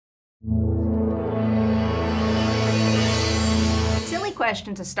Silly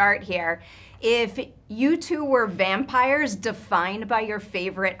question to start here. If you two were vampires defined by your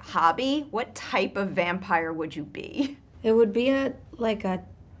favorite hobby, what type of vampire would you be? It would be a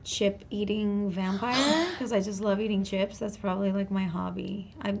chip-eating vampire, because I just love eating chips. That's probably like my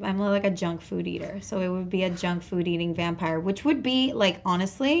hobby. I'm like a junk food eater, so it would be a junk food eating vampire, which would be, like,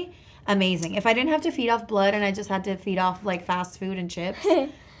 honestly, amazing. If I didn't have to feed off blood and I just had to feed off, like, fast food and chips.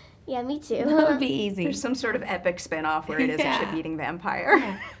 Yeah, me too. That would be easy. There's some sort of epic spin-off where it is a chip-eating vampire.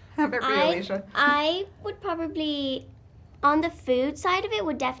 How about for you, Alisha? I would probably, on the food side of it,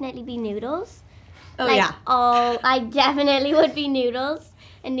 would definitely be noodles. Oh, like, yeah. I definitely would be noodles.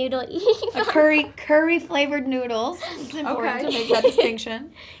 A noodle eating. A curry flavored noodles. It's important to make that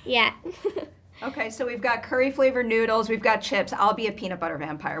distinction. Yeah. Okay, so we've got curry-flavored noodles, we've got chips. I'll be a peanut butter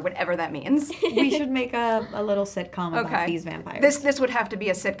vampire, whatever that means. We should make a little sitcom about these vampires. This would have to be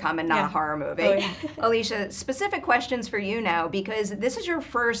a sitcom and not a horror movie. Oh, yeah. Alisha, specific questions for you now, because this is your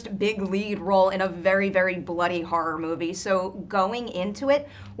first big lead role in a very, very bloody horror movie. So going into it,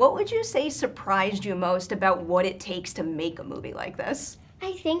 what would you say surprised you most about what it takes to make a movie like this?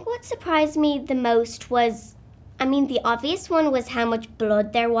 I think what surprised me the most was, the obvious one was how much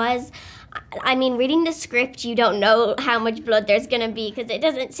blood there was. Reading the script, you don't know how much blood there's going to be because it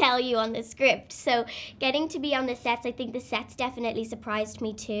doesn't tell you on the script. So getting to be on the sets, I think the sets definitely surprised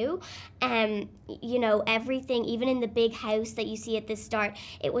me too. Everything, even in the big house that you see at the start,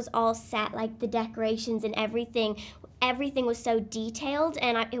 it was all set, like the decorations and everything. Everything was so detailed,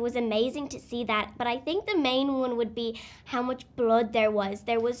 and it was amazing to see that. But I think the main one would be how much blood there was.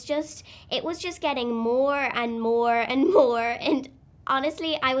 It was just getting more and more and more, and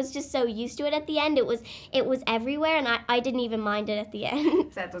honestly, I was just so used to it at the end. It was everywhere, and I didn't even mind it at the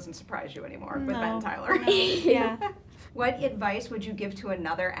end. That doesn't surprise you anymore with Ben and Tyler. No. Yeah. What advice would you give to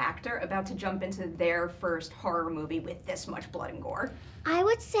another actor about to jump into their first horror movie with this much blood and gore? I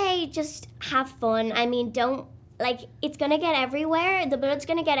would say just have fun. It's gonna get everywhere. The blood's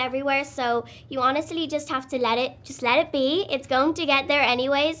gonna get everywhere, so you honestly just have to let it be. It's going to get there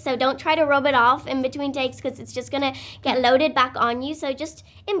anyways, so don't try to rub it off in between takes because it's just gonna get loaded back on you. So just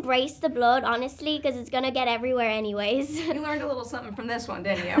embrace the blood, honestly, because it's gonna get everywhere anyways. You learned a little something from this one,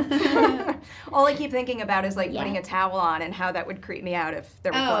 didn't you? All I keep thinking about is putting a towel on and how that would creep me out if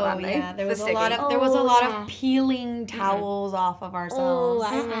there was blood on me. Yeah, there was a lot of peeling towels off of ourselves. Oh,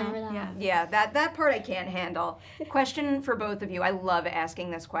 I remember that. Yeah, that part I can't handle. Question for both of you. I love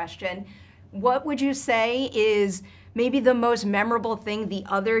asking this question. What would you say is maybe the most memorable thing the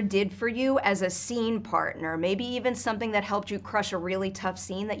other did for you as a scene partner? Maybe even something that helped you crush a really tough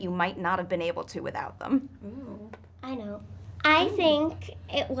scene that you might not have been able to without them? Ooh. I know. I think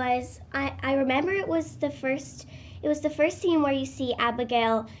it was, I remember it was the first scene where you see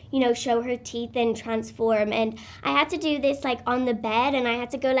Abigail, show her teeth and transform. And I had to do this on the bed, and I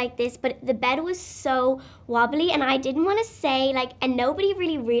had to go like this, but the bed was so wobbly, and I didn't want to say and nobody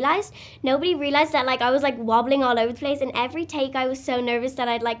realized that I was wobbling all over the place. And every take I was so nervous that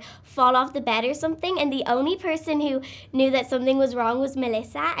I'd fall off the bed or something. And the only person who knew that something was wrong was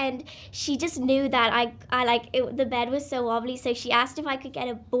Melissa, and she just knew that the bed was so wobbly. So she asked if I could get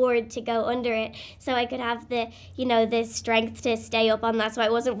a board to go under it so I could have the strength to stay up on that so I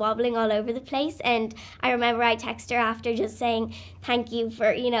wasn't wobbling all over the place. And I remember I texted her after just saying thank you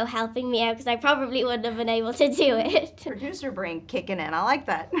for, helping me out because I probably wouldn't have been able to do it. Producer brain kicking in. I like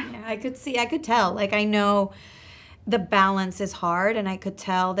that. Yeah, I could tell. I know the balance is hard, and I could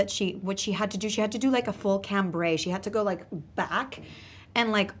tell that what she had to do a full cambray. She had to go back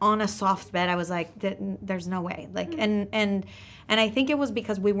and on a soft bed. I was like, there's no way. And I think it was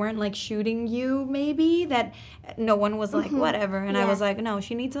because we weren't shooting you, maybe, that no one was whatever. And I was like, no,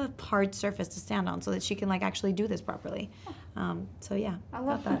 she needs a hard surface to stand on so that she can actually do this properly. So yeah, I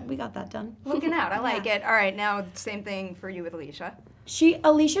love that. We got that done. Looking out, I like it. All right, now same thing for you with Alisha.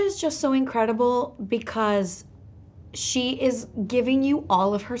 Alisha is just so incredible because she is giving you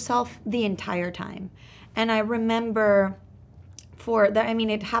all of herself the entire time. And I remember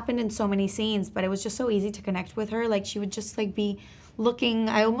it happened in so many scenes, but it was just so easy to connect with her. She would just be looking,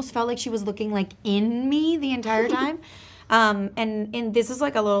 I almost felt like she was looking in me the entire time. And this is a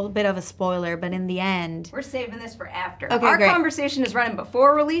little bit of a spoiler, but in the end, we're saving this for after. Okay, Our great. conversation is running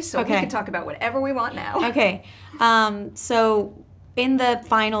before release, so we can talk about whatever we want now. Okay. So in the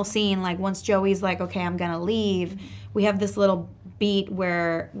final scene, once Joey's okay, I'm gonna leave, we have this little beat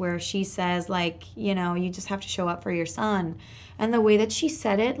where she says you just have to show up for your son. And the way that she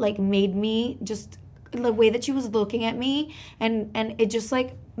said it made me just, the way that she was looking at me, and it just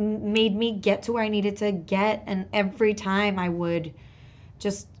made me get to where I needed to get. And every time I would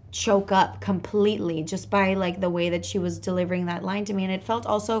just choke up completely just by like the way that she was delivering that line to me. And it felt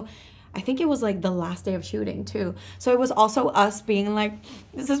also, I think it was like the last day of shooting too. So it was also us being like,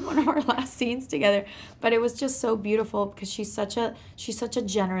 this is one of our last scenes together. But it was just so beautiful because she's such a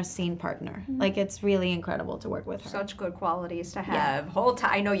generous scene partner. Like, it's really incredible to work with her. Such good qualities to have. Hold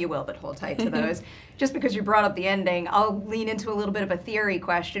tight. I know you will, but hold tight to those. Just because you brought up the ending, I'll lean into a little bit of a theory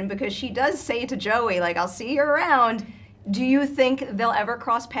question, because she does say to Joey, like, I'll see you around. Do you think they'll ever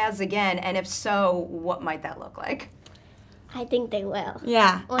cross paths again? And if so, what might that look like? I think they will.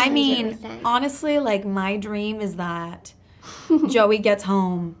 Yeah. 100%. I mean, honestly, like, my dream is that Joey gets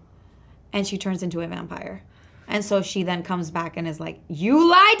home and she turns into a vampire. And so she then comes back and is like, you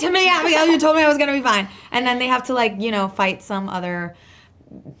lied to me, Abigail. You told me I was going to be fine. And then they have to, like, you know, fight some other,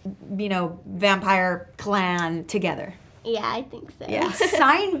 you know, vampire clan together. Yeah, I think so. Yeah.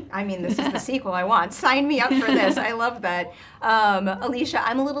 I mean, this is the sequel I want. Sign me up for this. I love that. Alisha,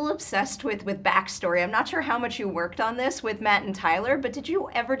 I'm a little obsessed with backstory. I'm not sure how much you worked on this with Matt and Tyler, but did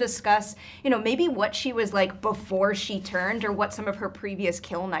you ever discuss, you know, maybe what she was like before she turned, or what some of her previous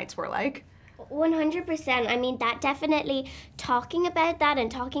kill nights were like? 100%. I mean, that definitely, talking about that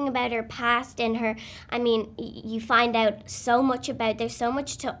and talking about her past and her, I mean, you find out so much about, there's so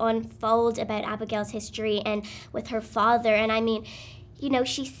much to unfold about Abigail's history and with her father. And I mean, you know,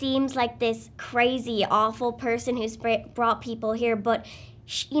 she seems like this crazy, awful person who's brought people here, but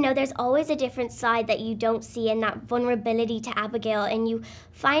you know, there's always a different side that you don't see, and that vulnerability to Abigail, and you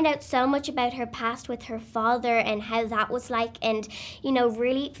find out so much about her past with her father and how that was like, and, you know,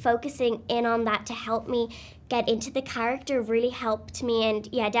 really focusing in on that to help me get into the character really helped me, and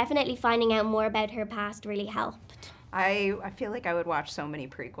yeah, definitely finding out more about her past really helped. I feel like I would watch so many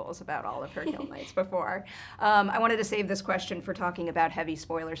prequels about all of her kill nights before. I wanted to save this question for talking about heavy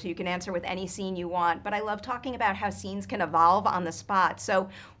spoilers, so you can answer with any scene you want, but I love talking about how scenes can evolve on the spot. So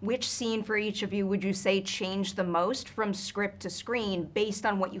which scene for each of you would you say changed the most from script to screen based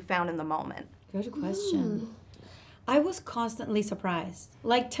on what you found in the moment? Good question. I was constantly surprised.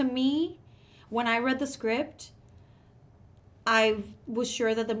 Like, to me, when I read the script, I was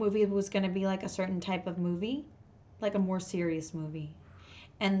sure that the movie was going to be like a certain type of movie, like a more serious movie.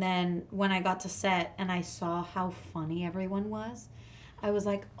 And then when I got to set and I saw how funny everyone was, I was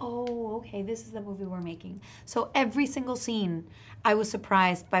like, oh, okay, this is the movie we're making. So every single scene, I was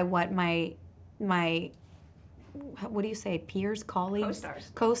surprised by what my what do you say, peers, colleagues?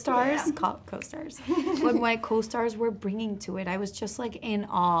 Co-stars? Yeah. Co-stars. What my co-stars were bringing to it. I was just like in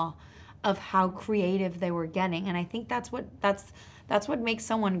awe of how creative they were getting. And I think that's what makes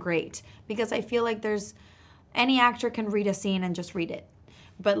someone great. Because I feel like any actor can read a scene and just read it.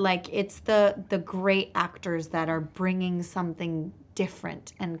 But like, it's the great actors that are bringing something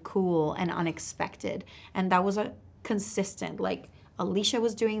different and cool and unexpected. And that was a consistent, like, Alisha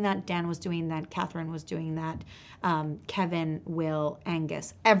was doing that, Dan was doing that, Catherine was doing that, Kevin, Will,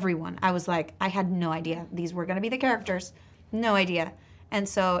 Angus, everyone. I was like, I had no idea these were gonna be the characters. No idea. And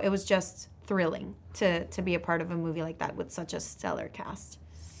so it was just thrilling to be a part of a movie like that with such a stellar cast.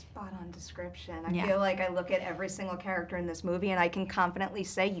 Spot on description. I feel like I look at every single character in this movie and I can confidently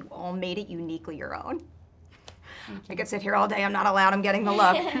say you all made it uniquely your own. I could sit here all day. I'm not allowed. I'm getting the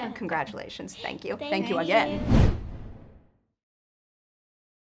look. Congratulations. Thank you. Thank you again.